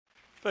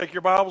Take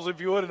your Bibles,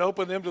 if you would, and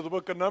open them to the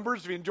book of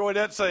Numbers. If you enjoyed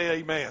that, say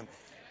amen.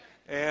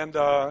 And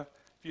if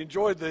you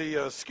enjoyed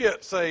the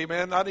skit, say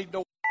amen. I need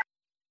no...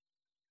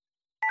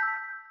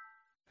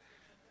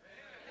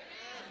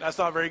 That's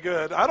not very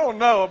good. I don't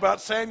know about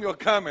Samuel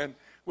coming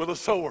with a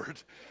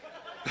sword.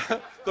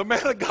 The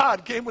man of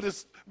God came with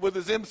his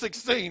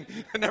M16,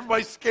 and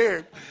everybody's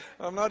scared.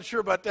 I'm not sure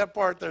about that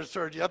part there,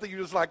 Sergi. I think you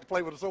just like to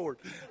play with a sword.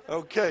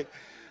 Okay.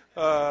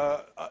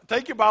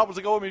 Take your Bibles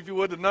and go with me, if you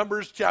would, to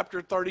Numbers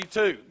chapter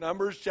 32.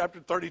 Numbers chapter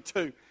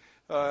 32.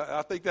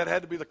 I think that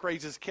had to be the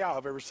craziest cow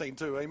I've ever seen,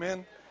 too.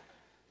 Amen?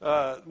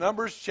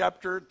 Numbers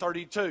chapter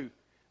 32.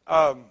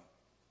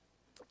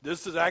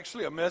 This is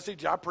actually a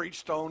message I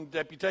preached on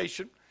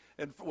deputation.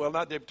 And, well,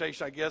 not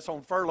deputation, I guess,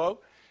 on furlough.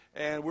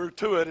 And we're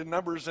to it in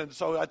Numbers, and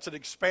so that's an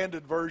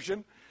expanded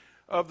version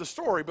of the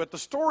story. But the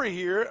story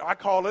here, I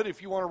call it,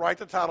 if you want to write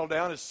the title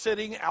down, is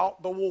Sitting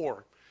Out the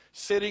War.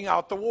 Sitting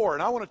out the war.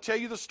 And I want to tell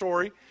you the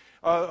story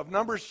of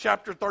Numbers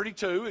chapter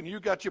 32, and you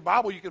got your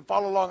Bible, you can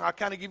follow along. I'll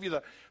kind of give you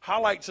the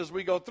highlights as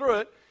we go through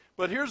it.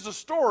 But here's the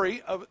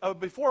story of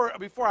before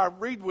I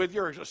read with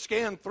you or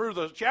scan through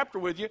the chapter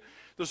with you.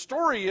 The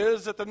story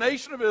is that the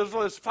nation of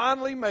Israel has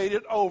finally made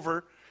it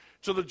over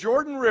to the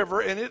Jordan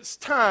River, and it's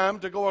time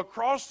to go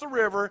across the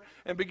river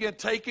and begin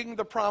taking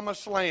the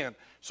promised land.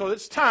 So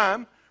it's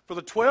time for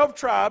the 12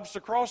 tribes to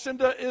cross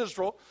into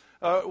Israel,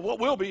 what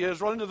will be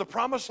Israel, into the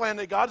promised land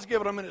that God's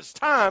given them, and it's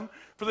time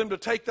for them to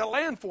take that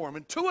land for them.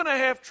 And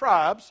 2.5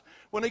 tribes,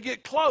 when they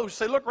get close,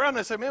 they look around and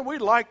they say, man, we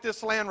like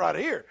this land right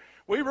here.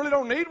 We really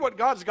don't need what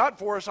God's got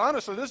for us.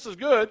 Honestly, this is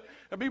good.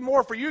 It'll be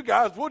more for you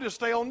guys. We'll just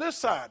stay on this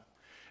side.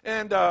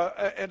 And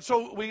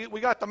so we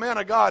got the man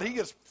of God. He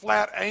gets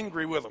flat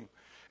angry with them.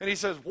 And he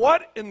says,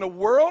 what in the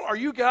world are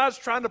you guys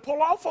trying to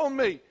pull off on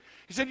me?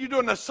 He said, you're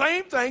doing the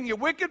same thing your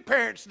wicked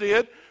parents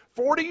did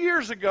 40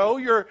 years ago.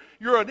 You're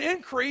an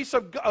increase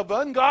of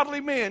ungodly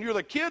men. You're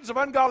the kids of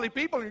ungodly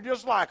people, and you're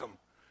just like them.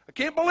 I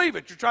can't believe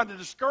it. You're trying to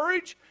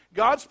discourage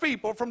God's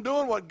people from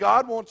doing what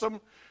God wants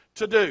them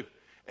to do.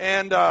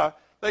 And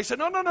they said,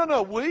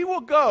 no. We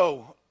will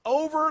go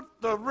over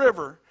the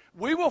river.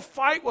 We will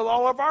fight with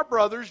all of our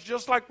brothers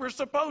just like we're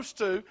supposed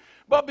to.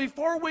 But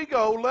before we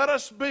go, let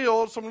us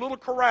build some little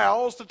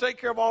corrals to take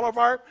care of all of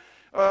our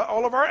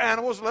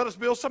animals. Let us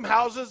build some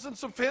houses and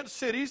some fenced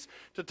cities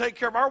to take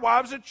care of our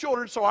wives and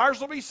children, so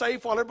ours will be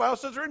safe while everybody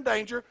else's are in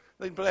danger.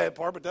 They didn't put that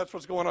part, but that's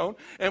what's going on.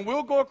 And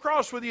we'll go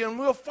across with you, and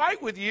we'll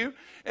fight with you,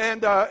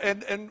 and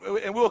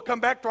we'll come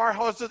back to our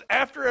houses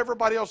after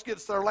everybody else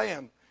gets their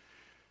land.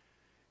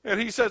 And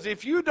he says,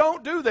 if you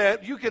don't do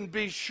that, you can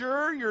be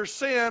sure your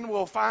sin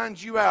will find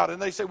you out.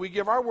 And they say, we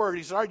give our word.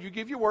 He said, all right, you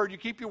give your word, you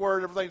keep your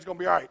word, everything's going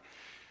to be all right.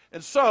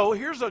 And so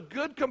here's a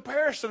good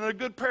comparison and a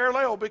good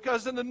parallel,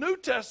 because in the New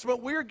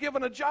Testament, we're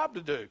given a job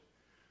to do.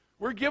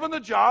 We're given the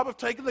job of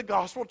taking the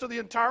gospel to the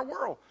entire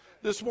world.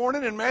 This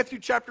morning in Matthew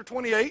chapter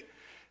 28,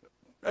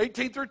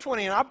 18 through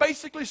 20, and I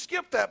basically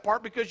skipped that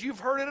part because you've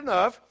heard it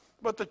enough,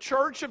 but the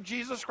church of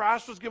Jesus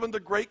Christ was given the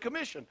Great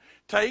Commission.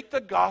 Take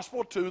the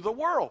gospel to the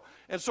world.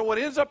 And so what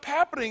ends up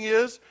happening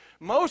is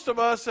most of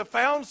us have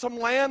found some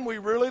land we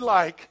really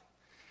like.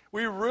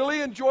 We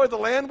really enjoy the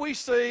land we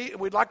see, and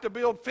we'd like to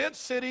build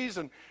fenced cities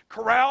and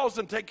corrals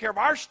and take care of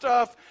our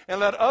stuff and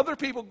let other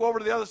people go over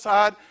to the other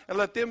side and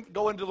let them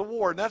go into the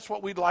war. And that's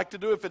what we'd like to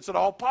do if it's at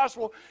all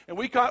possible. And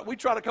we try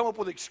to come up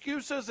with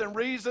excuses and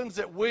reasons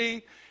that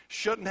we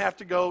shouldn't have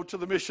to go to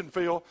the mission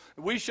field.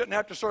 We shouldn't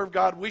have to serve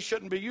God. We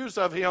shouldn't be used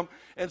of Him.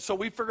 And so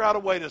we figure out a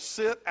way to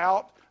sit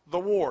out the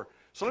war.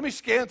 So let me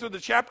scan through the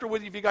chapter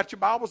with you if you got your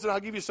Bibles, and I'll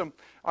give you some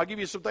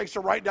things to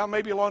write down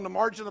maybe along the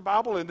margin of the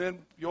Bible, and then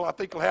I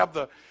think you'll have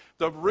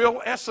the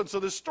real essence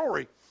of this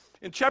story.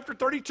 In chapter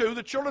 32,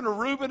 the children of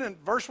Reuben, in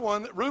verse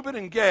 1, Reuben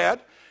and Gad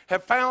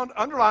have found,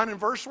 underlined in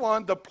verse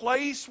 1, the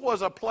place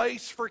was a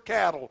place for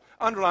cattle.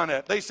 Underline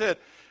that. They said,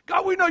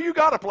 God, we know you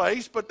got a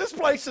place, but this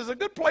place is a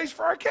good place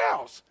for our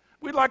cows.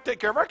 We'd like to take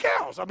care of our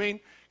cows. I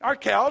mean, our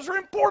cows are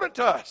important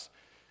to us.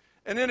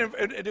 And then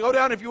to go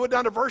down, if you went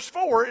down to verse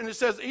 4, and it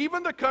says,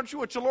 even the country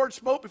which the Lord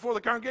smote before the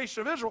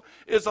congregation of Israel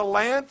is a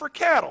land for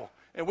cattle.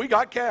 And we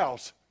got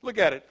cows. Look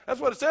at it. That's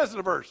what it says in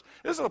the verse.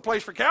 This is a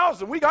place for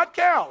cows, and we got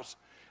cows.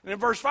 And in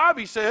verse 5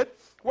 he said,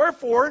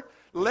 wherefore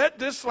let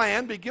this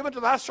land be given to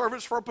thy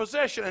servants for a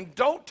possession, and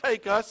don't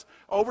take us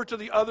over to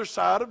the other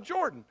side of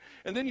Jordan.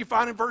 And then you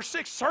find in verse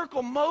 6,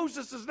 circle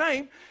Moses'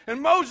 name,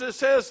 and Moses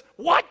says,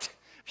 what?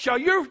 Shall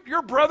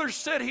your brothers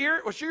sit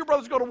here? Or shall your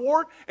brothers go to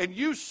war, and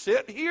you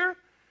sit here?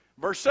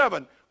 Verse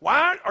 7,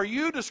 why are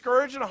you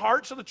discouraging the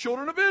hearts of the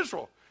children of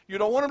Israel? You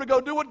don't want them to go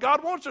do what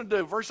God wants them to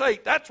do. Verse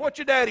 8, that's what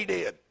your daddy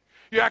did.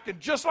 You're acting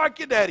just like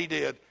your daddy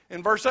did.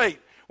 In verse 8,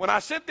 when I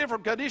sent them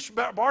from Kadesh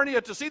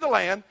Barnea to see the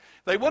land,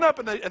 they went up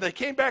and they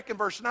came back in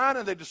verse 9,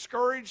 and they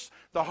discouraged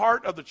the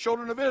heart of the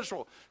children of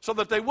Israel so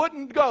that they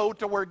wouldn't go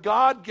to where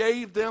God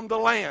gave them the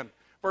land.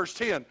 Verse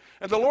 10,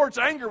 and the Lord's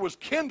anger was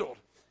kindled.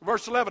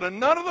 Verse 11, and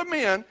none of the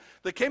men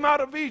that came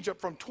out of Egypt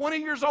from 20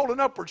 years old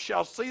and upwards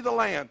shall see the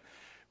land,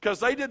 because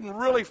they didn't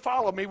really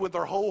follow me with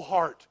their whole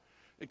heart,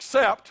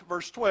 except,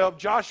 verse 12,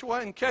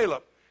 Joshua and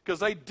Caleb. because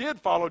they did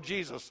follow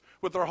Jesus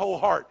with their whole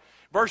heart.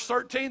 Verse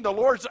 13, the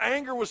Lord's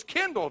anger was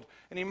kindled,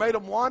 and he made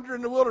them wander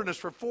in the wilderness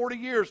for 40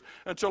 years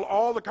until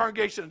all the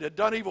congregation that had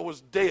done evil was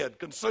dead,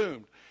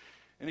 consumed.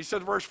 And he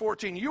said, verse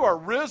 14, you are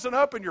risen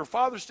up in your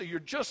father's day. You're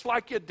just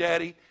like your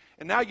daddy,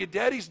 and now your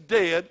daddy's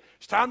dead.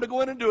 It's time to go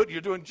in and do it. You're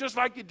doing just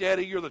like your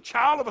daddy. You're the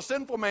child of a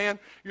sinful man.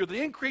 You're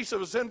the increase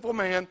of a sinful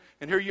man,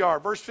 and here you are.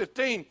 Verse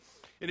 15,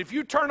 and if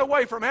you turn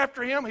away from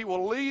after him, he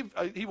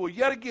will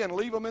yet again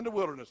leave them in the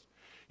wilderness.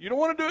 You don't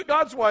want to do it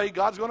God's way,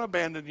 God's going to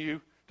abandon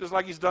you, just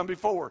like he's done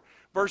before.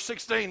 Verse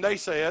 16, they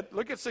said,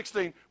 look at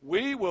 16,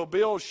 we will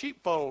build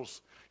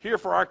sheepfolds here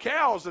for our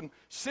cows and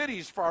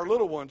cities for our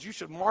little ones. You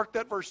should mark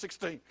that, verse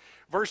 16.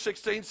 Verse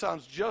 16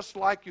 sounds just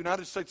like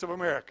United States of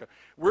America.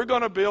 We're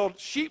going to build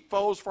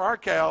sheepfolds for our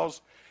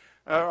cows,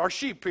 our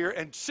sheep here,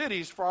 and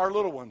cities for our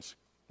little ones.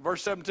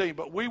 Verse 17,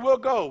 but we will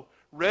go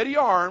ready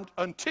armed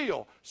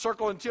until,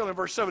 circle until in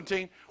verse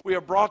 17, we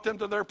have brought them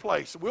to their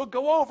place. We'll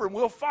go over and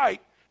we'll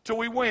fight till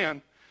we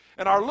win.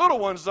 And our little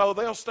ones, though,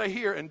 they'll stay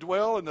here and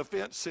dwell in the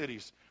fenced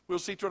cities. We'll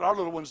see to it our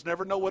little ones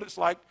never know what it's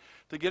like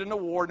to get into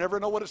war, never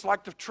know what it's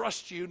like to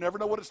trust you, never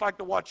know what it's like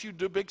to watch you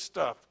do big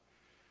stuff.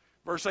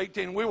 Verse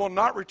 18, we will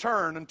not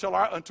return unto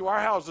our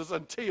houses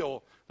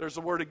until, there's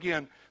the word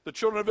again, the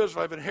children of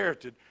Israel have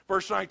inherited.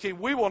 Verse 19,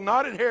 we will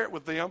not inherit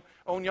with them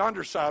on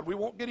yonder side. We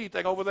won't get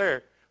anything over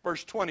there.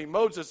 Verse 20,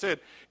 Moses said,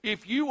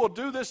 if you will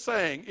do this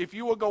thing, if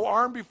you will go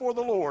armed before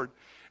the Lord,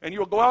 and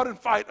you'll go out and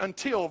fight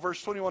until,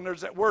 verse 21,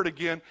 there's that word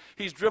again,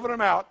 he's driven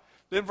them out.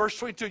 Then verse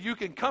 22, you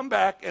can come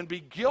back and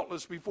be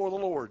guiltless before the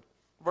Lord.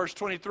 Verse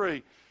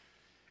 23,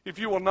 if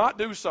you will not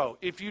do so,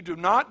 if you do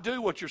not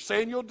do what you're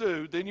saying you'll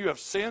do, then you have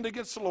sinned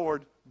against the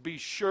Lord. Be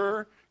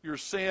sure your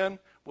sin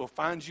will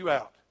find you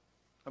out.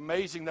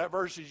 Amazing that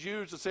verse is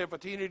used to say if a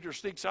teenager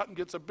sneaks out and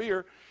gets a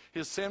beer,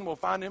 his sin will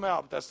find him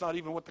out. But that's not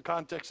even what the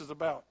context is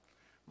about.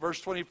 Verse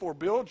 24,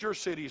 build your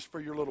cities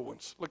for your little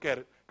ones. Look at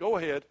it. Go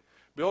ahead.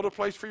 Build a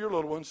place for your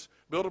little ones.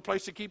 Build a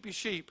place to keep your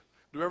sheep.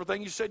 Do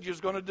everything you said you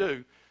was going to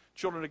do.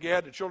 Children of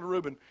Gad, the children of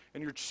Reuben,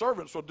 and your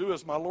servants will do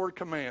as my Lord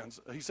commands.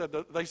 They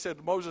said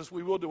to Moses,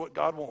 we will do what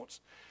God wants.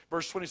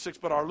 Verse 26,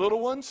 but our little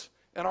ones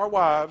and our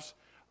wives,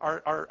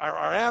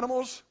 our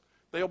animals,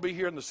 they'll be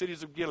here in the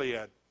cities of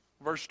Gilead.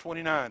 Verse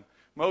 29,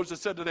 Moses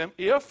said to them,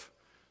 if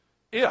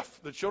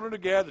the children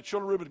of Gad, the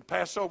children of Reuben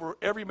pass over,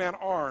 every man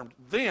armed,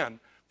 then,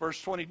 verse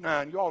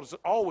 29, you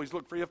always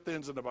look for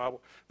if-thens in the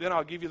Bible, then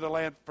I'll give you the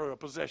land for a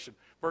possession.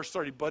 Verse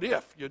 30, but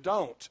if you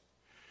don't,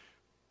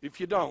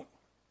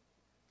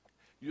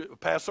 you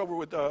pass over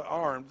with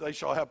armed, they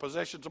shall have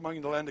possessions among you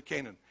in the land of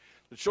Canaan.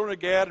 The children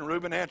of Gad and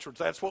Reuben answered,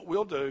 that's what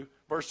we'll do.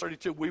 Verse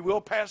 32, we will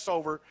pass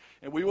over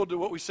and we will do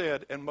what we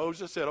said. And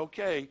Moses said,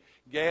 okay,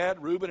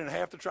 Gad, Reuben, and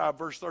half the tribe,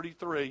 verse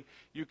 33,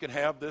 you can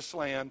have this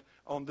land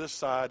on this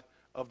side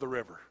of the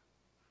river.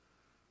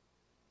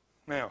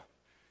 Now,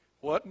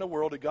 what in the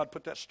world did God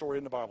put that story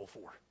in the Bible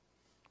for?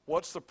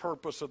 What's the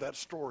purpose of that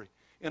story?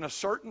 In a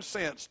certain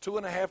sense,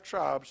 2.5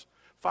 tribes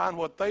find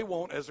what they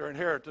want as their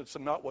inheritance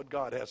and not what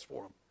God has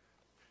for them.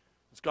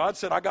 As God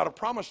said, I got a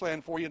promised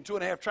land for you, and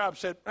 2.5 tribes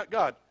said,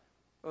 God,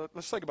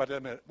 let's think about that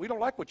a minute. We don't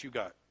like what you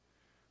got.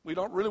 We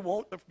don't really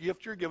want the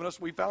gift you're giving us.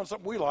 We found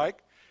something we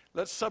like.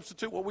 Let's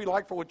substitute what we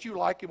like for what you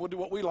like, and we'll do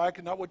what we like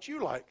and not what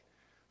you like.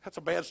 That's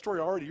a bad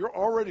story already. You're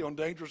already on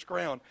dangerous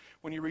ground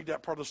when you read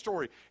that part of the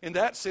story. In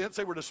that sense,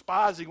 they were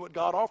despising what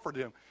God offered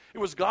them. It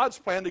was God's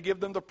plan to give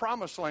them the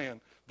promised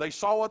land. They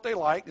saw what they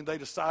liked, and they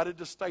decided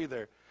to stay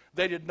there.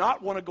 They did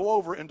not want to go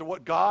over into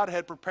what God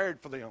had prepared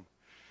for them.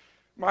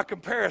 My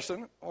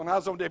comparison, when I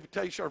was on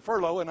deputation or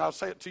furlough, and I'll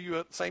say it to you,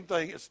 the same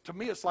thing, to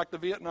me it's like the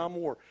Vietnam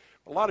War.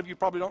 A lot of you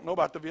probably don't know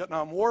about the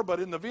Vietnam War, but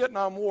in the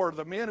Vietnam War,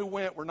 the men who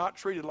went were not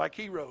treated like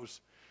heroes.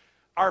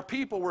 Our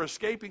people were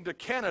escaping to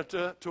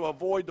Canada to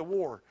avoid the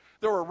war.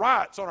 There were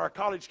riots on our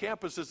college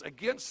campuses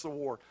against the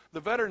war.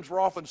 The veterans were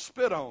often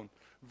spit on.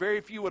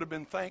 Very few would have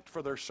been thanked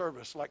for their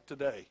service like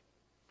today.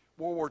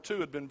 World War II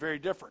had been very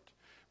different.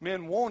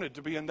 Men wanted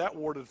to be in that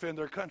war to defend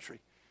their country.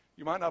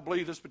 You might not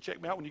believe this, but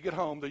check me out when you get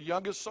home. The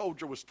youngest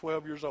soldier was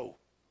 12 years old.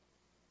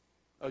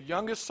 A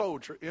youngest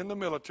soldier in the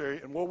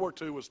military in World War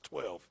II was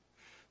 12.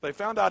 They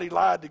found out he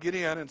lied to get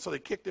in, and so they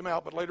kicked him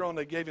out, but later on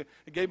they gave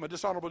him a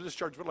dishonorable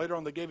discharge, but later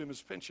on they gave him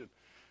his pension.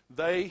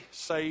 They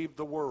saved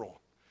the world.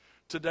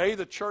 Today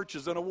the church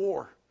is in a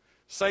war.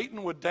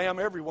 Satan would damn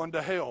everyone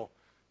to hell.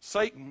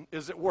 Satan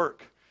is at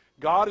work.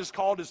 God has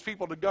called his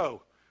people to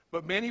go,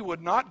 but many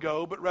would not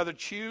go, but rather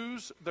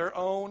choose their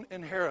own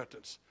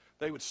inheritance.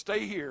 They would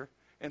stay here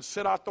and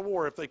sit out the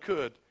war if they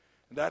could.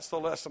 And that's the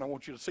lesson I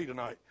want you to see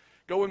tonight.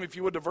 Go with me, if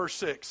you would, to verse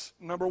 6.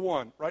 Number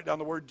 1, write down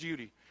the word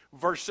duty.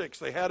 Verse 6,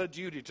 they had a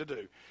duty to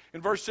do. In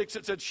verse 6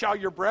 it said, shall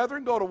your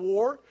brethren go to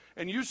war,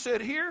 and you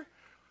sit here?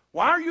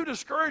 Why are you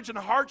discouraging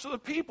the hearts of the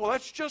people?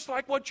 That's just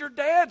like what your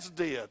dads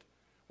did.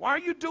 Why are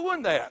you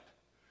doing that?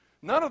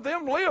 None of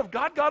them lived.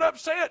 God got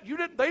upset.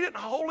 They didn't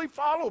wholly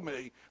follow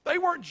me. They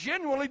weren't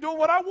genuinely doing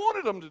what I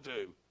wanted them to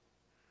do.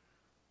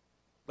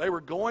 They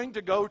were going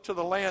to go to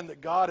the land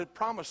that God had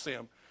promised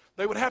them.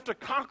 They would have to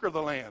conquer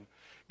the land.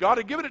 God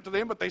had given it to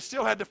them, but they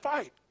still had to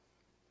fight.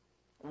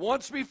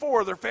 Once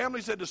before, their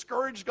families had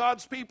discouraged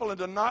God's people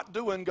into not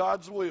doing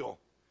God's will.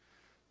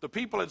 The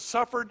people had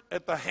suffered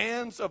at the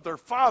hands of their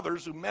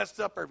fathers who messed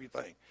up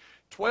everything.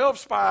 12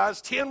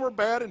 spies, 10 were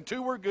bad and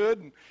 2 were good,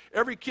 and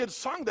every kid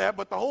sung that,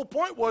 but the whole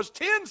point was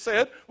 10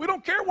 said, we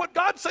don't care what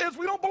God says,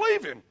 we don't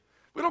believe him.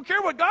 We don't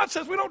care what God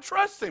says, we don't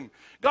trust him.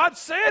 God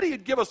said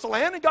he'd give us the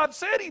land, and God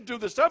said he'd do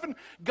this stuff, and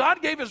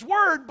God gave his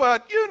word,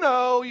 but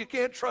you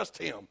can't trust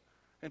him.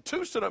 And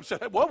 2 stood up and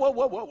said, whoa, whoa,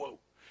 whoa, whoa, whoa.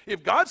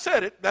 If God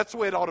said it, that's the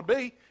way it ought to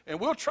be, and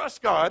we'll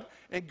trust God,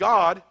 and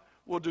God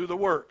will do the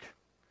work.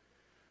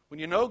 When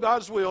you know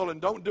God's will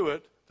and don't do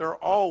it, there are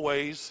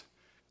always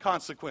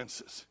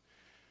consequences.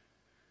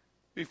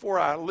 Before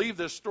I leave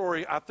this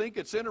story, I think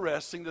it's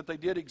interesting that they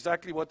did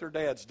exactly what their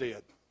dads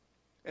did.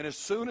 And as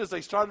soon as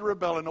they started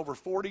rebelling, over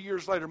 40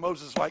 years later,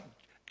 Moses is like,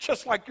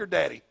 just like your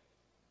daddy.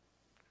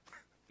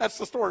 That's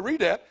the story.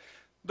 Read that.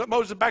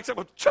 Moses backs up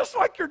with, just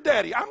like your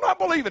daddy. I'm not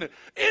believing it.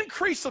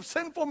 Increase of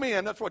sinful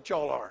men, that's what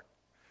y'all are.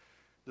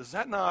 Does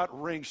that not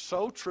ring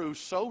so true,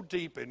 so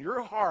deep in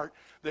your heart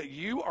that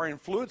you are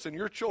influencing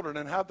your children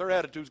and how their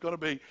attitude is going to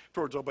be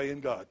towards obeying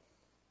God?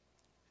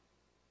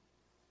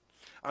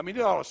 I mean,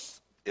 it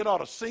ought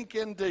to sink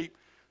in deep.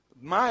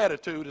 My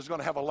attitude is going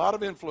to have a lot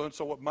of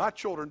influence on what my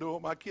children do and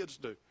what my kids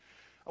do.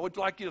 I would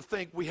like you to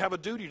think we have a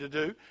duty to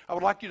do. I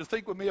would like you to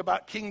think with me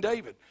about King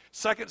David.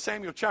 2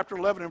 Samuel chapter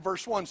 11 and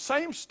verse 1.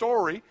 Same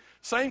story,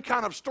 same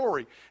kind of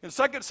story. In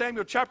 2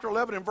 Samuel chapter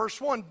 11 and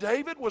verse 1,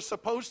 David was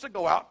supposed to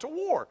go out to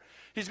war.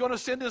 He's going to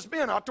send his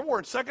men out to war.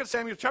 In 2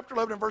 Samuel chapter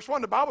 11 and verse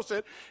 1, the Bible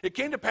said, it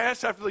came to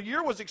pass after the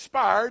year was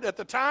expired, at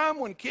the time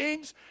when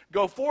kings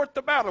go forth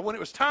to battle. When it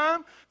was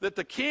time that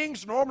the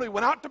kings normally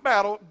went out to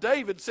battle,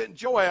 David sent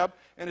Joab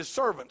and his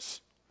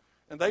servants.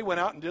 And they went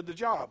out and did the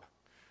job.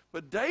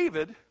 But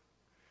David,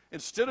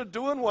 instead of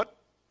doing what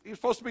he was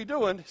supposed to be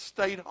doing,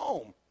 stayed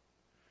home.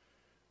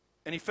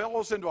 And he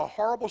falls into a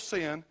horrible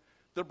sin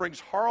that brings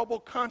horrible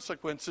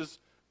consequences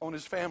on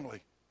his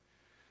family.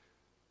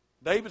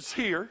 David's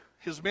here.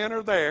 His men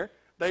are there.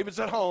 David's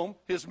at home.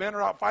 His men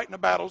are out fighting the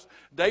battles.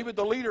 David,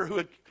 the leader who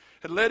had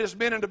led his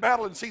men into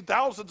battle and seen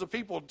thousands of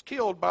people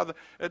killed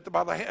at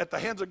the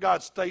hands of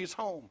God, stays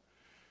home.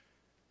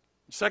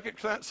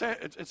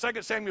 In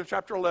 2 Samuel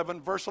chapter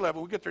 11, verse 11,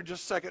 we'll get there in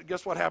just a second.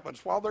 Guess what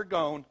happens? While they're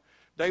gone,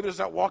 David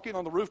is out walking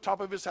on the rooftop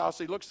of his house.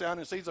 He looks down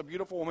and sees a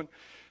beautiful woman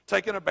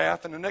taking a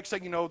bath, and the next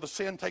thing you know, the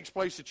sin takes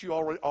place that you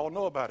already all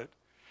know about it.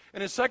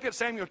 And in 2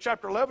 Samuel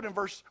chapter 11,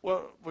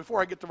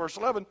 before I get to verse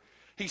 11,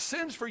 he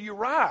sends for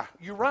Uriah.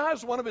 Uriah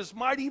is one of his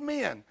mighty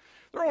men.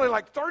 There are only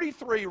like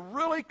 33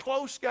 really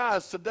close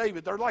guys to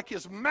David. They're like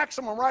his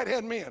maximum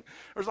right-hand men.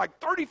 There's like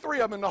 33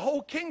 of them in the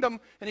whole kingdom,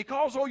 and he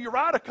calls old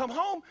Uriah to come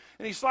home,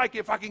 and he's like,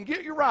 if I can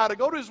get Uriah to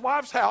go to his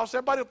wife's house,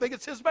 everybody will think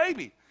it's his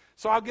baby.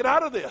 So I'll get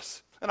out of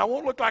this, and I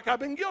won't look like I've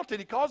been guilty. And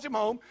he calls him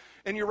home,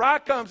 and Uriah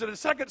comes, and in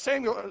 2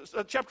 Samuel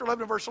chapter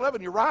 11, verse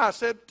 11, Uriah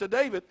said to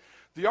David,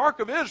 the ark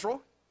of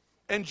Israel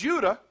and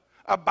Judah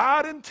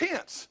abide in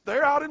tents.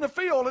 They're out in the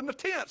field in the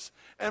tents.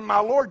 And my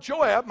Lord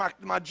Joab,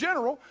 my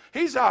general,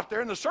 he's out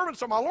there, and the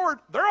servants of my Lord,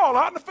 they're all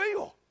out in the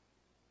field.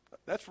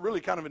 That's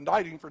really kind of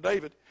indicting for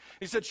David.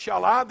 He said,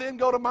 shall I then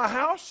go to my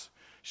house?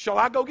 Shall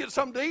I go get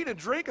something to eat and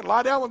drink and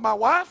lie down with my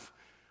wife?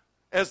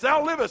 As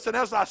thou livest and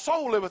as thy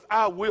soul liveth,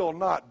 I will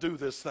not do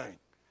this thing.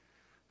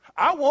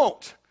 I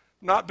won't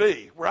not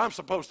be where I'm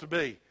supposed to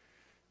be.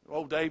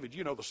 Oh, David,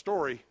 you know the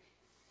story.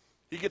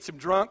 He gets him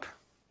drunk,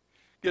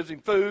 gives him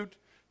food,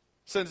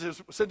 sends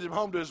him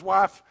home to his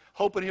wife,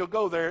 hoping he'll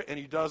go there, and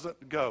he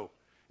doesn't go.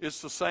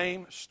 It's the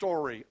same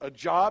story. A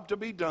job to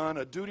be done,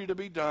 a duty to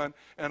be done,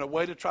 and a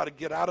way to try to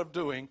get out of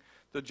doing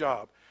the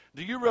job.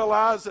 Do you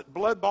realize that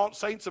blood-bought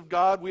saints of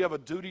God, we have a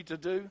duty to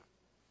do?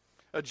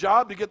 A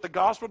job to get the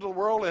gospel to the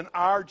world in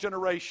our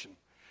generation.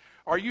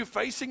 Are you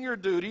facing your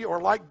duty,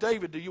 or like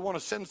David, do you want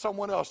to send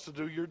someone else to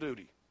do your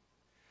duty?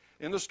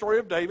 In the story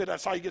of David,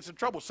 that's how he gets in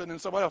trouble, sending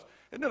someone else.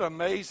 Isn't it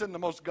amazing? The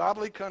most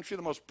godly country,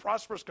 the most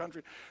prosperous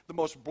country, the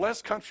most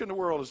blessed country in the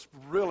world is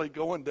really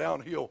going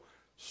downhill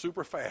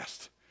super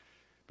fast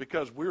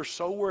because we're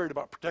so worried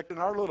about protecting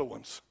our little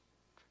ones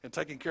and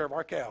taking care of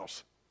our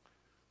cows.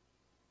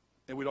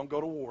 And we don't go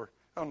to war.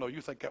 I don't know,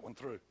 you think that one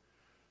through.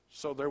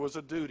 So there was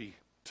a duty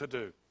to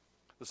do.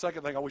 The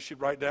second thing I wish you'd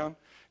write down,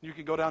 you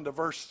can go down to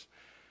verse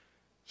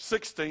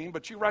 16,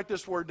 but you write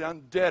this word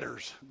down,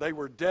 debtors. They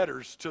were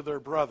debtors to their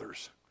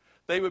brothers.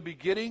 They would be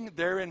getting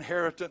their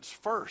inheritance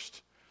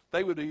first.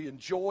 They would be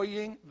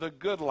enjoying the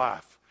good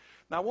life.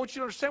 Now, I want you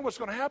to understand what's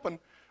going to happen.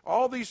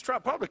 All these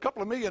probably a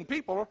couple of million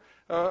people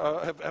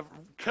have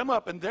come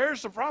up, and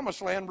there's the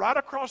promised land right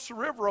across the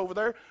river over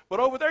there.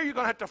 But over there, you're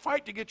going to have to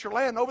fight to get your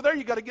land. Over there,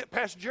 you got to get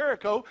past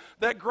Jericho,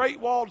 that great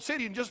walled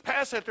city, and just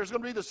past that, there's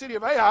going to be the city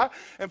of Ai.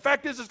 In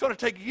fact, this is going to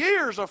take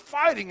years of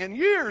fighting and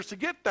years to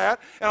get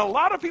that, and a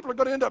lot of people are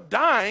going to end up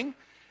dying.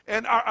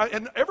 And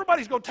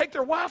everybody's going to take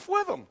their wife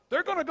with them.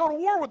 They're going to go to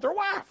war with their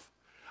wife.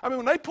 I mean,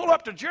 when they pull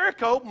up to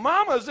Jericho,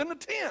 Mama's in the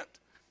tent.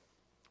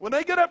 When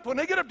they get up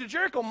to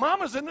Jericho,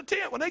 Mama's in the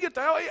tent. When they get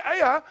to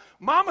Ai,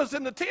 Mama's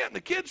in the tent, and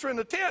the kids are in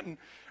the tent. And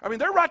I mean,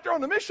 they're right there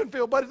on the mission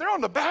field, buddy. They're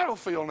on the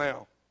battlefield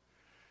now.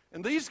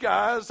 And these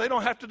guys, they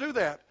don't have to do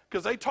that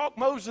because they talked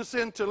Moses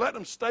into letting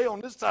them stay on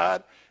this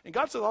side. And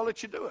God said, I'll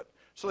let you do it.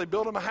 So they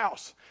build them a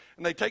house.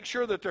 And they take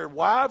sure that their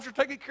wives are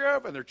taken care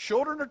of and their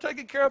children are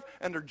taken care of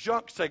and their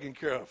junk's taken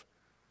care of.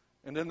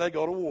 And then they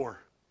go to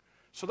war.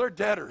 So they're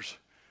debtors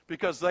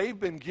because they've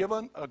been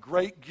given a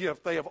great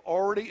gift. They have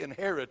already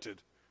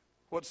inherited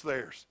what's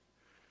theirs.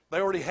 They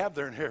already have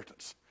their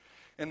inheritance.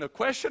 And the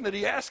question that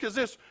he asks is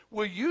this: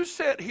 will you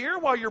sit here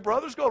while your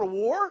brothers go to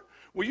war?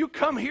 Will you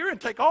come here and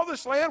take all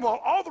this land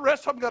while all the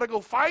rest of them got to go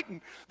fight?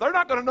 And they're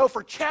not going to know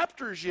for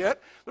chapters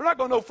yet. They're not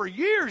going to know for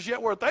years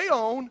yet what they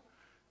own.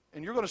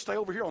 And you're going to stay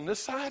over here on this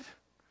side?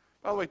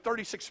 By the way,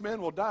 36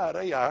 men will die at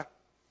Ai.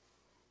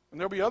 And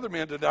there'll be other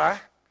men to die.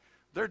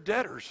 They're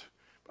debtors.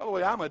 By the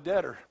way, I'm a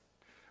debtor.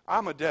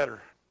 I'm a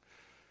debtor.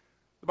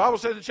 The Bible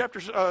says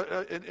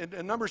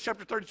in Numbers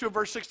chapter 32 and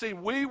verse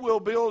 16, we will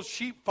build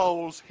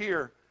sheepfolds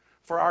here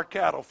for our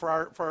cattle, for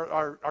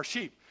our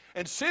sheep,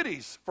 and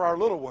cities for our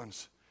little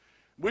ones.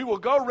 We will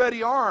go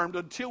ready armed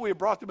until we have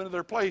brought them into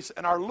their place,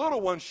 and our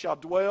little ones shall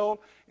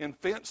dwell in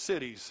fenced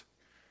cities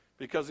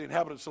because of the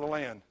inhabitants of the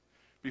land.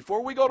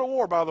 Before we go to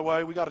war, by the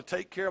way, we got to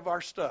take care of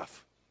our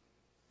stuff.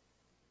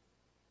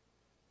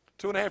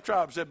 2.5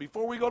 tribes said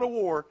before we go to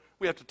war,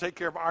 we have to take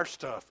care of our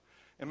stuff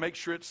and make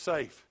sure it's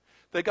safe.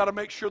 They got to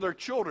make sure their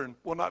children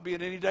will not be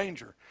in any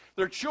danger.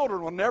 Their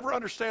children will never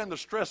understand the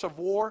stress of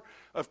war,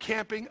 of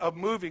camping, of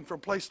moving from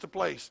place to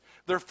place.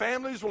 Their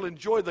families will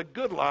enjoy the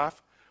good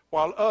life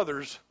while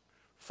others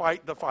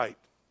fight the fight.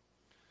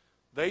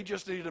 They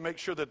just needed to make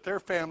sure that their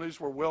families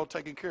were well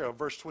taken care of.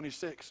 Verse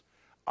 26,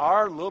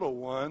 our little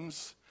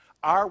ones,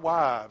 our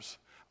wives,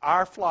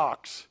 our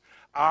flocks,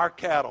 our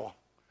cattle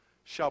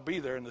shall be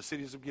there in the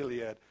cities of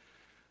Gilead.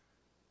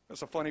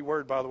 That's a funny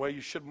word, by the way.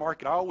 You should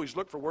mark it. I always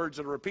look for words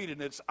that are repeated.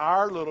 And it's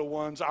our little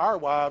ones, our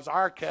wives,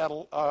 our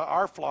cattle,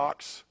 our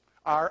flocks,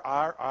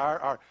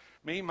 our.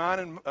 Me, mine,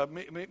 and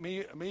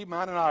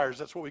ours.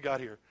 That's what we got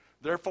here.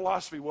 Their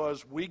philosophy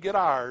was, we get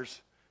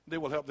ours,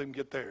 then we'll help them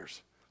get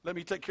theirs. Let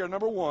me take care of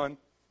number one,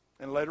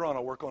 and later on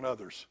I'll work on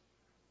others.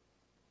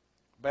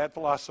 Bad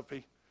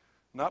philosophy,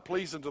 not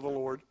pleasing to the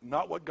Lord,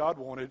 not what God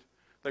wanted.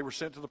 They were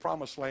sent to the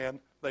promised land.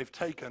 They've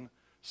taken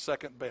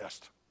second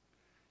best.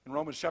 In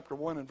Romans chapter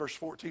 1 and verse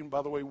 14,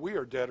 by the way, we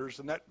are debtors,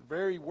 and that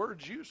very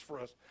word's used for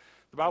us.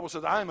 The Bible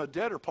says, I am a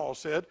debtor, Paul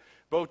said,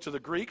 both to the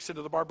Greeks and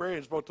to the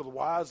barbarians, both to the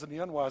wise and the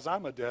unwise.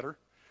 I'm a debtor.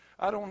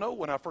 I don't know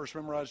when I first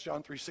memorized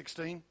John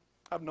 3:16.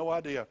 I have no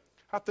idea.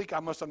 I think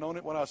I must have known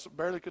it when I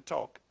barely could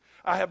talk.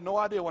 I have no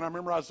idea when I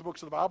memorized the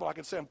books of the Bible. I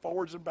can say them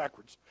forwards and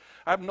backwards.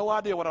 I have no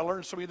idea when I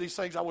learned so many of these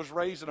things. I was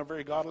raised in a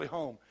very godly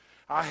home.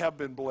 I have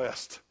been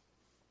blessed.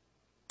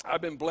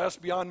 I've been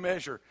blessed beyond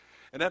measure.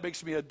 And that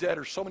makes me a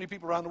debtor. So many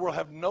people around the world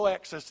have no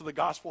access to the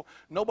gospel,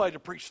 nobody to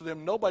preach to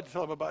them, nobody to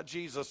tell them about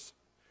Jesus.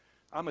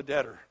 I'm a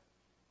debtor.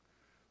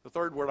 The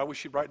third word I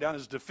wish you'd write down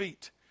is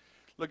defeat.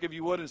 Look, if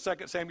you would, in 2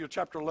 Samuel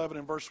chapter 11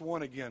 and verse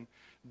 1 again.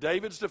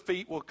 David's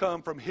defeat will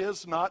come from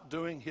his not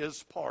doing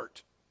his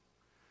part.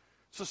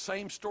 It's the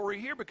same story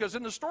here, because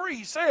in the story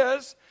he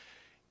says,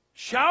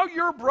 shall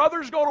your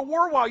brothers go to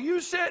war while you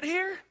sit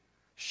here?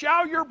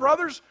 Shall your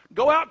brothers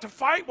go out to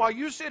fight while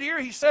you sit here?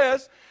 He said,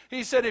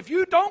 if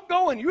you don't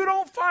go and you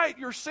don't fight,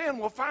 your sin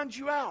will find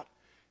you out.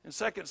 In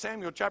 2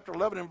 Samuel chapter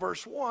 11 and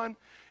verse 1,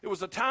 it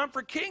was a time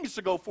for kings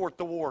to go forth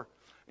to war.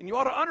 And you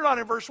ought to underline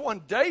in verse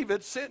 1,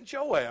 David sent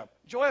Joab.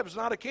 Joab is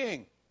not a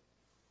king.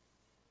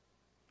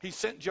 He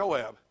sent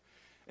Joab.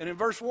 And in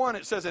verse 1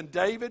 it says, and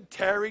David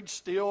tarried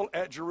still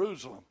at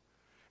Jerusalem.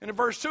 And in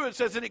verse 2 it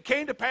says, and it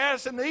came to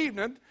pass in the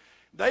evening,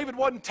 David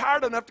wasn't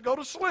tired enough to go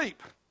to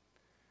sleep.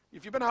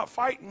 If you've been out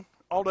fighting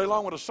all day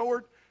long with a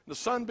sword, and the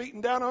sun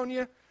beating down on you,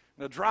 and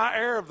the dry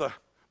air of the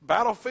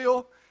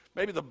battlefield,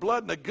 maybe the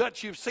blood and the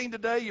guts you've seen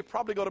today, you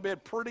probably go to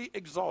bed pretty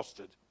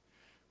exhausted.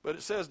 But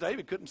it says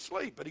David couldn't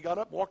sleep, but he got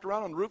up, walked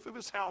around on the roof of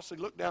his house, he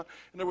looked down,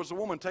 and there was a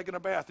woman taking a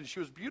bath, and she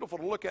was beautiful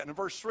to look at. And in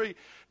verse 3,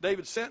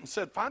 David sent and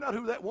said, find out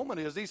who that woman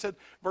is. He said,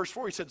 verse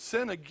 4, he said,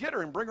 send and get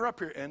her and bring her up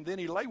here. And then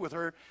he lay with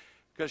her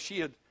because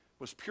she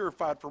was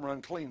purified from her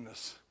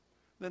uncleanness.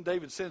 Then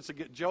David sends to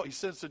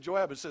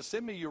Joab and says,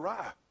 send me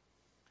Uriah.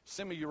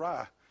 Send me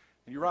Uriah.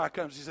 And Uriah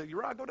comes. He said,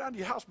 Uriah, go down to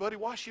your house, buddy.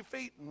 Wash your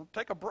feet and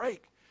take a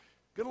break.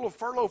 Get a little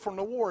furlough from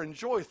the war.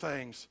 Enjoy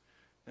things.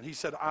 And he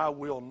said, I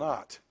will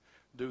not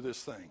do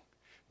this thing.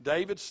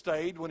 David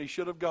stayed when he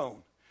should have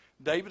gone.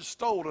 David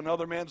stole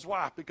another man's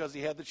wife because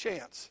he had the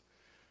chance.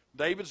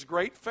 David's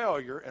great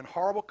failure and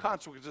horrible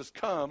consequences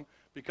come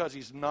because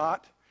he's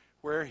not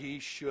where he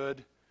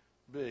should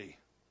be.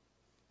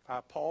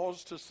 I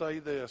pause to say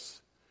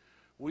this.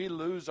 We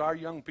lose our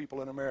young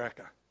people in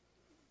America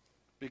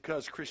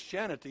because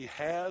Christianity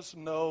has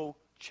no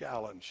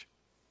challenge.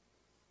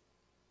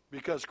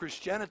 Because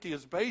Christianity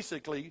is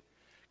basically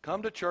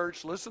come to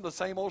church, listen to the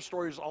same old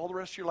stories all the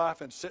rest of your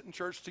life, and sit in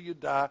church till you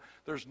die.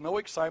 There's no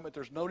excitement.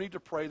 There's no need to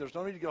pray. There's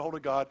no need to get a hold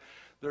of God.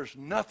 There's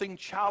nothing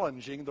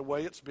challenging the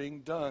way it's being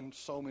done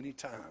so many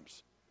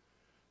times.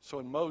 So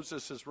when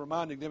Moses is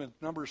reminding them in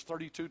Numbers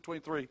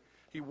 32:23,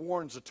 he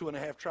warns the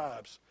 2.5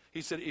 tribes.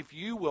 He said, if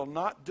you will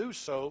not do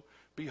so,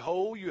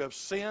 Behold, you have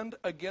sinned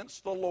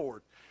against the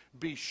Lord.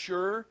 Be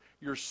sure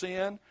your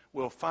sin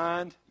will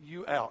find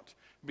you out.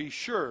 Be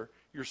sure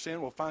your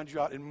sin will find you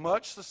out. In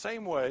much the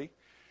same way,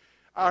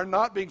 our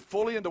not being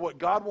fully into what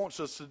God wants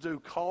us to do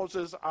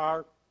causes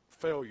our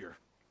failure.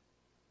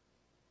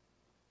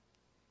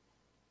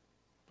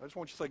 I just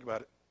want you to think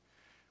about it.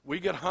 We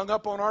get hung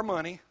up on our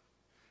money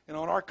and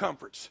on our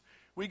comforts.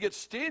 We get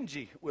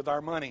stingy with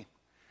our money.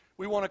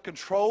 We want to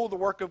control the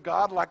work of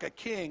God like a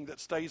king that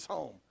stays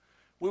home.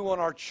 We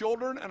want our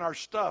children and our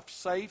stuff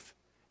safe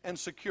and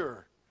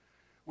secure.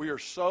 We are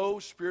so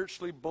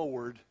spiritually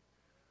bored,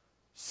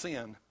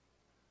 sin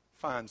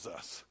finds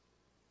us.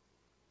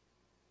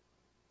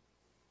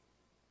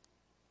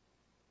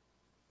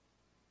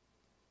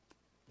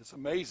 It's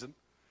amazing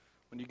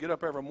when you get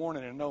up every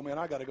morning and know, man,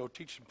 I got to go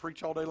teach and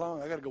preach all day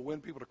long. I got to go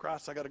win people to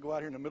Christ. I got to go out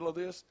here in the middle of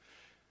this.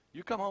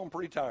 You come home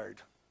pretty tired.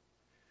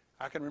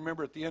 I can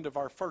remember at the end of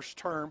our first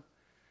term,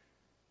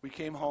 we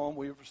came home.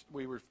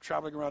 We were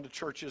traveling around to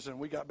churches, and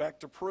we got back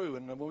to Peru.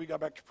 And when we got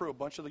back to Peru, a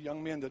bunch of the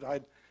young men that I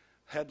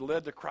had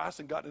led to Christ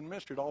and gotten in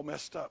ministry had all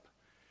messed up.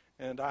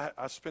 And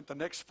I spent the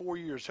next 4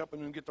 years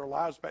helping them get their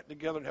lives back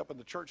together and helping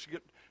the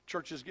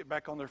churches get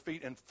back on their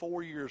feet. And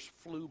 4 years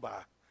flew by.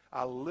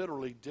 I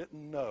literally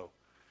didn't know.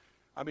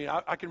 I mean,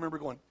 I can remember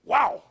going,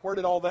 wow, where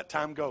did all that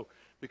time go?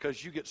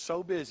 Because you get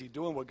so busy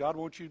doing what God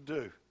wants you to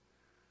do.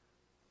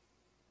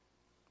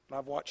 And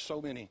I've watched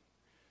so many.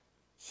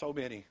 So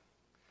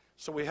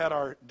we had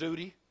our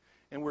duty,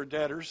 and we're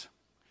debtors.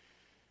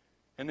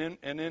 And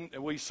then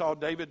we saw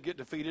David get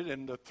defeated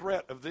and the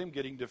threat of them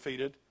getting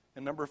defeated.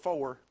 And number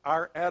 4,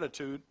 our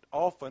attitude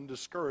often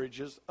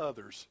discourages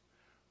others.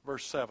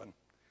 Verse 7,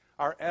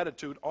 our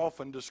attitude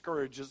often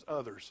discourages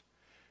others.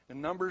 In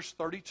Numbers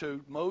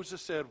 32,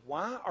 Moses said,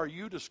 why are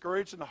you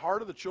discouraged in the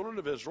heart of the children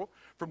of Israel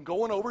from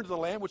going over to the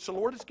land which the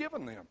Lord has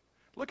given them?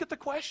 Look at the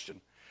question.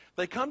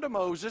 They come to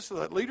Moses,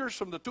 the leaders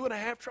from the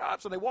 2.5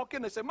 tribes, and they walk in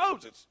and they say,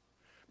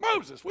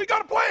 Moses, we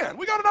got a plan.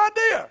 We got an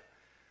idea.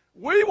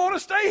 We want to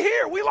stay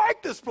here. We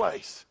like this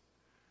place.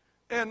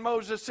 And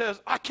Moses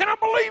says, I cannot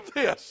believe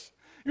this.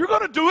 You're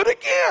going to do it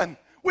again.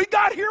 We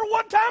got here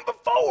one time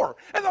before.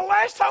 And the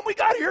last time we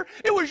got here,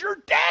 it was your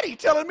daddy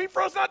telling me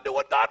for us not to do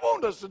what God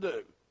wanted us to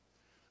do.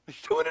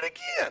 He's doing it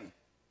again.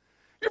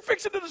 You're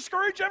fixing to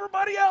discourage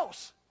everybody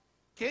else.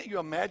 Can't you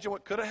imagine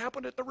what could have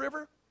happened at the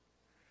river?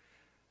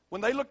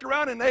 When they looked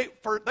around and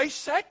they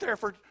sat there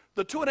for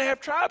the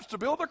 2.5 tribes to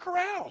build their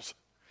corrals.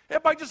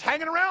 Everybody just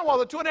hanging around while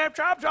the 2.5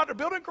 tribes are out there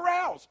building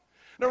corrals.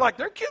 And they're like,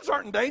 their kids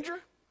aren't in danger.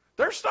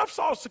 Their stuff's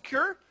all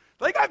secure.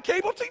 They got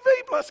cable TV,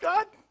 bless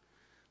God.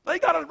 They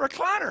got a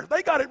recliner.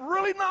 They got it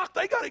really knocked.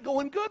 They got it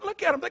going good.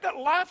 Look at them. They got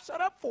life set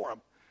up for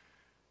them.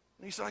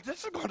 And he's like,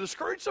 this is going to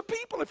discourage the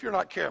people if you're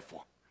not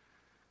careful.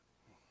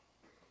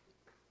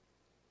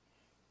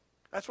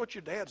 That's what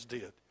your dads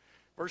did.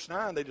 Verse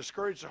 9, they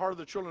discouraged the heart of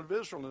the children of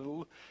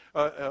Israel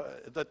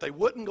that they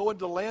wouldn't go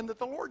into the land that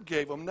the Lord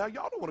gave them. Now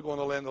y'all don't want to go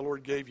into the land the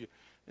Lord gave you.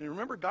 And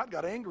remember, God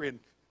got angry, and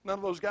none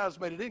of those guys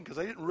made it in because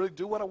they didn't really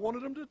do what I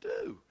wanted them to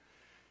do.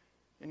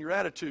 And your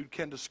attitude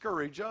can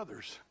discourage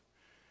others.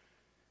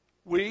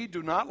 We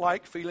do not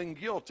like feeling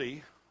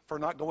guilty for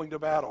not going to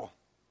battle,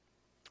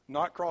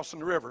 not crossing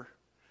the river.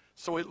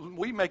 So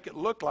we make it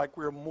look like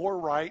we're more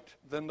right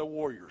than the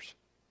warriors.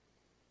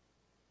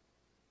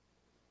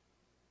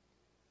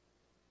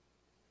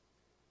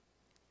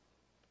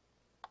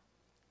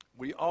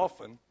 We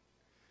often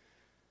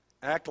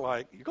act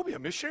like, you're going to be a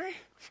missionary?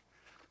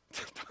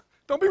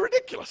 Don't be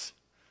ridiculous.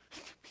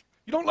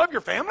 You don't love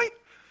your family?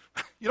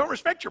 You don't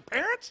respect your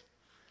parents?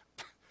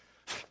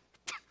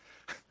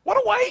 What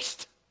a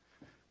waste.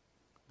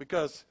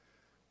 Because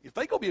if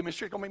they go be a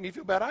missionary, it's going to make me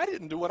feel bad. I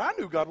didn't do what I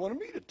knew God wanted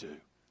me to do.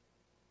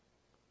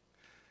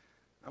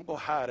 I'm going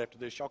to hide after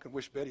this. Y'all can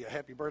wish Betty a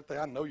happy birthday.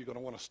 I know you're going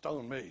to want to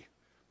stone me.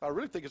 But I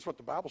really think it's what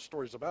the Bible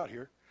story is about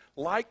here.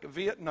 Like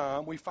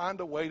Vietnam, we find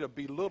a way to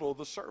belittle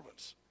the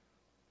servants.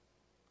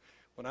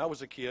 When I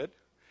was a kid,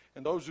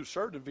 and those who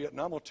served in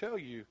Vietnam will tell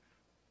you,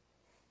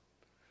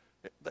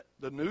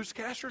 the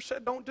newscaster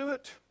said don't do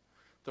it.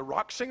 The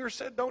rock singer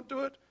said don't do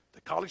it. The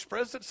college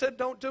president said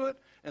don't do it.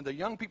 And the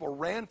young people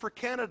ran for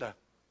Canada.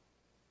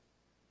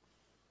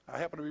 I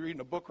happen to be reading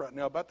a book right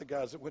now about the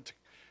guys that went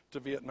to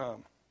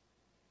Vietnam.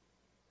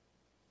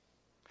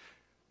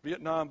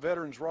 Vietnam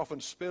veterans were often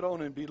spit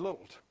on and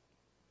belittled.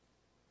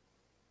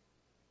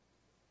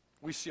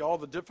 We see all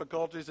the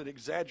difficulties and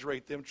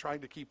exaggerate them trying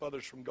to keep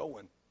others from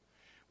going.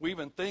 We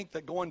even think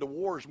that going to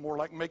war is more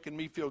like making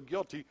me feel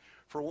guilty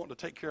for wanting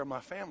to take care of my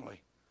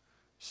family.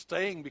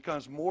 Staying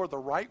becomes more the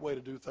right way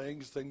to do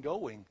things than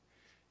going,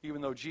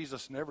 even though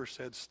Jesus never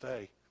said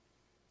stay.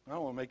 I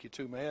don't want to make you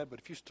too mad, but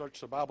if you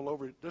search the Bible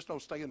over, there's no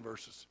staying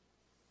verses.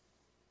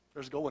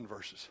 There's going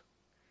verses.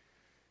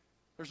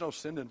 There's no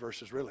sending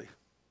verses, really.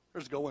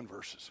 There's going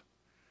verses.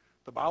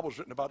 The Bible's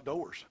written about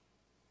goers.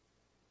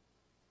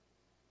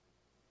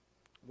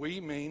 We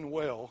mean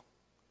well,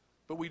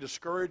 but we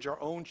discourage our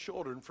own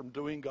children from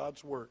doing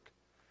God's work.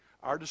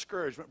 Our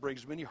discouragement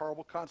brings many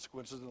horrible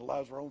consequences in the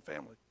lives of our own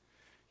family.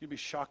 You'd be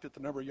shocked at the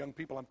number of young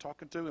people I'm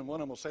talking to, and one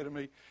of them will say to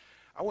me,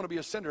 I want to be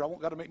a sender. I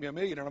want God to make me a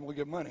millionaire, and I'm going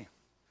to give money.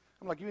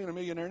 I'm like, you ain't a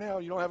millionaire now.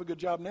 You don't have a good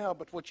job now,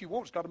 but what you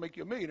want is God to make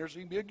you a millionaire so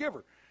you can be a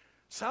giver.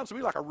 Sounds to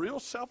me like a real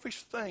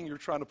selfish thing you're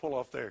trying to pull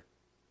off there.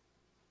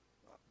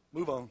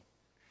 Move on.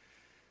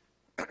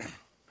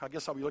 I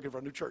guess I'll be looking for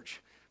a new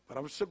church, but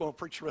I'm still going to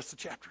preach the rest of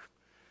the chapter.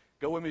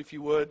 Go with me, if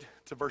you would,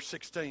 to verse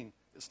 16.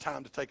 It's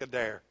time to take a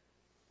dare.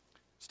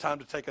 It's time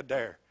to take a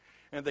dare.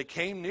 And they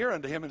came near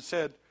unto him and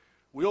said,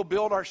 we'll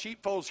build our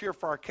sheepfolds here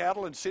for our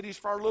cattle and cities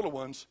for our little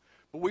ones,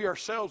 but we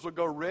ourselves will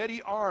go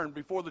ready armed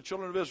before the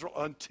children of Israel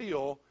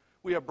until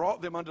we have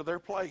brought them unto their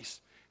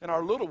place. And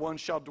our little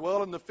ones shall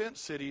dwell in the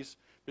fenced cities,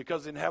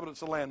 because the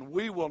inhabitants of the land.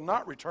 We will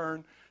not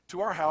return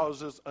to our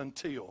houses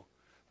until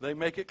they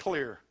make it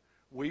clear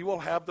we will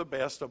have the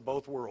best of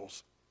both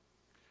worlds.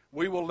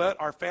 We will let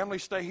our family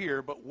stay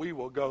here, but we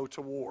will go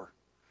to war.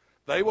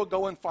 They will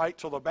go and fight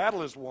till the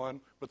battle is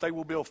won, but they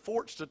will build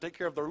forts to take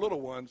care of their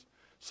little ones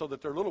so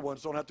that their little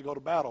ones don't have to go to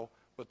battle,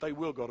 but they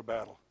will go to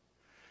battle.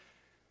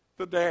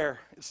 The dare.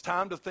 It's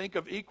time to think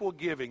of equal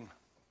giving,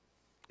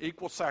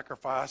 equal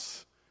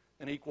sacrifice,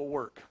 and equal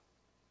work.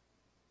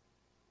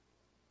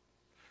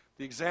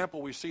 The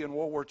example we see in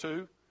World War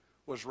II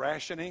was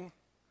rationing,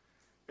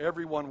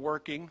 everyone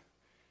working.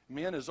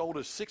 Men as old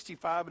as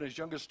 65 and as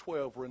young as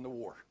 12 were in the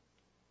war.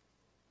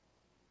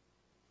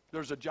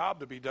 There's a job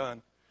to be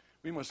done.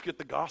 We must get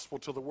the gospel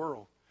to the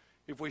world.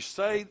 If we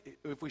stay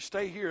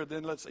here,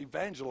 then let's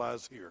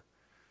evangelize here.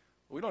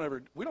 We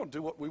don't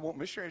do what we want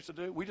missionaries to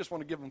do. We just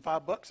want to give them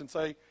 $5 and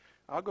say,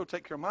 I'll go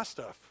take care of my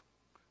stuff.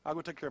 I'll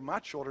go take care of my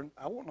children.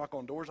 I won't knock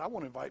on doors. I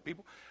won't invite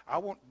people. I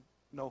won't.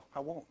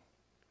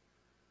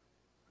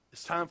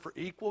 It's time for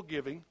equal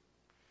giving,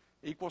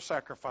 equal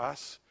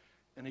sacrifice,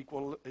 and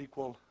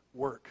equal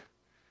work.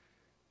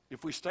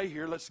 If we stay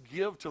here, let's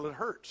give till it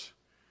hurts.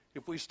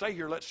 If we stay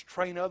here, let's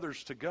train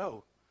others to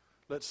go.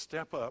 Let's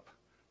step up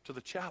to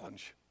the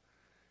challenge.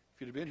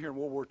 If you'd have been here in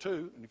World War II,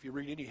 and if you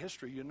read any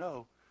history, you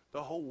know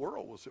the whole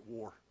world was at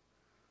war.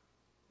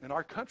 And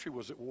our country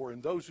was at war,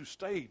 and those who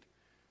stayed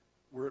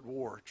were at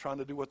war, trying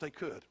to do what they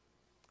could.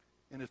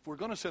 And if we're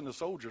going to send the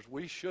soldiers,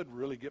 we should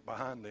really get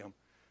behind them.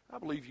 I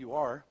believe you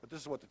are, but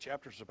this is what the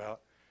chapter's about.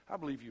 I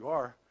believe you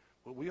are,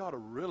 but we ought to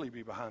really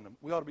be behind them.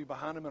 We ought to be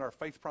behind them in our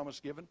faith promise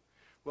given.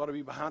 We ought to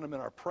be behind them in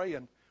our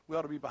praying. We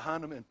ought to be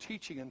behind them in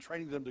teaching and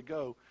training them to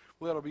go.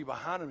 We ought to be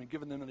behind them and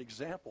giving them an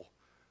example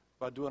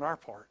by doing our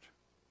part.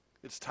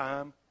 It's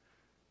time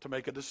to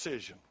make a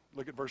decision.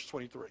 Look at verse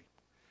 23.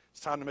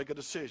 It's time to make a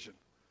decision.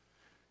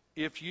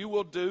 If you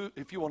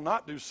will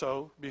not do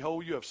so,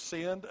 behold, you have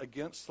sinned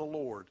against the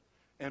Lord,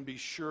 and be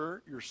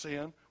sure your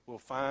sin will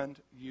find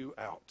you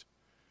out.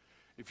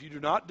 If you do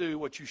not do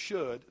what you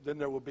should, then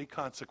there will be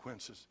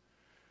consequences.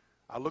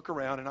 I look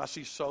around and I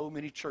see so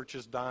many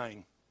churches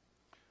dying.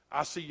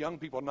 I see young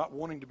people not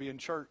wanting to be in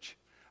church.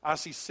 I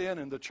see sin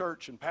in the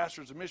church and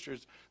pastors and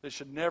missionaries that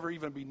should never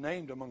even be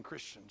named among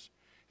Christians.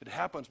 It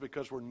happens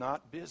because we're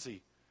not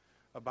busy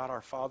about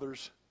our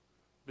Father's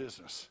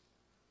business.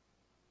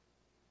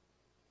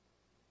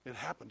 It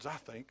happens, I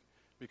think,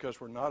 because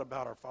we're not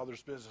about our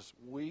Father's business.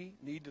 We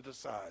need to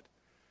decide,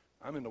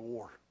 I'm in the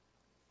war.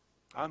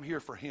 I'm here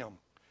for Him.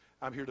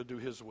 I'm here to do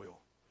His will.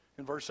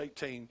 In verse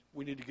 18,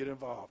 we need to get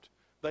involved.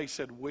 They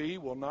said, we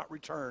will not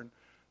return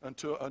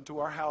unto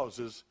our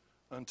houses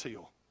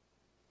until.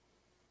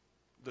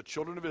 The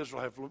children of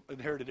Israel have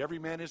inherited every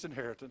man his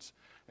inheritance,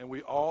 and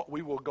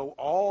we'll go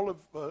all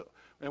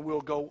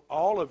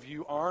of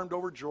you armed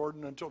over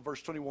Jordan until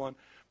verse 21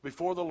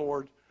 before the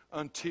Lord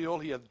until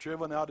He hath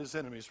driven out His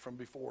enemies from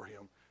before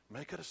Him.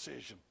 Make a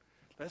decision.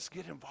 Let's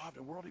get involved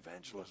in world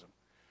evangelism.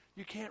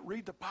 You can't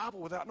read the Bible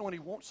without knowing He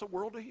wants the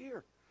world to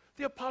hear.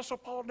 The Apostle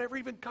Paul never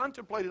even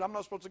contemplated, I'm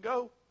not supposed to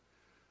go.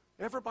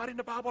 Everybody in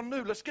the Bible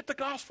knew, let's get the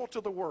gospel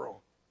to the world.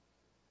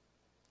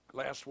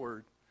 Last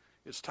word,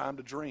 it's time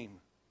to dream.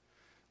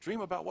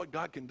 Dream about what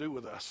God can do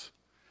with us.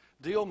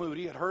 D.L.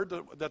 Moody had heard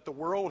that the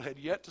world had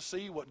yet to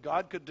see what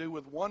God could do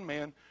with one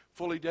man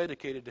fully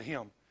dedicated to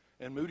Him.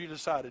 And Moody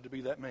decided to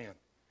be that man.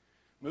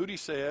 Moody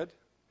said,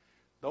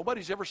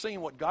 nobody's ever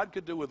seen what God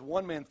could do with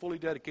one man fully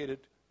dedicated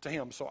to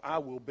Him, so I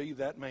will be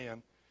that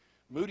man.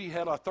 Moody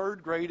had a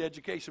third grade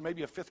education,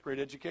 maybe a fifth grade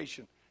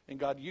education, and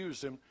God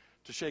used him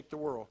to shake the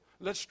world.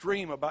 Let's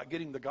dream about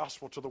getting the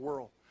gospel to the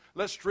world.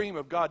 Let's dream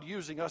of God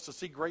using us to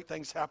see great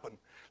things happen.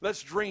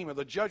 Let's dream of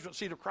the judgment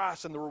seat of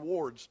Christ and the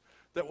rewards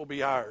that will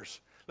be ours.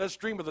 Let's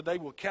dream of the day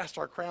we'll cast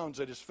our crowns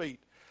at His feet.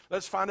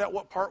 Let's find out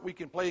what part we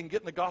can play in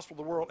getting the gospel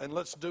to the world, and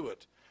let's do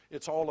it.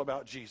 It's all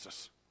about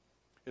Jesus.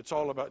 It's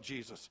all about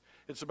Jesus.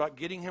 It's about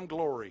getting Him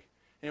glory,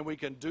 and we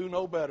can do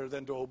no better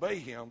than to obey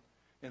Him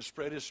and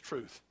spread His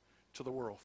truth to the world.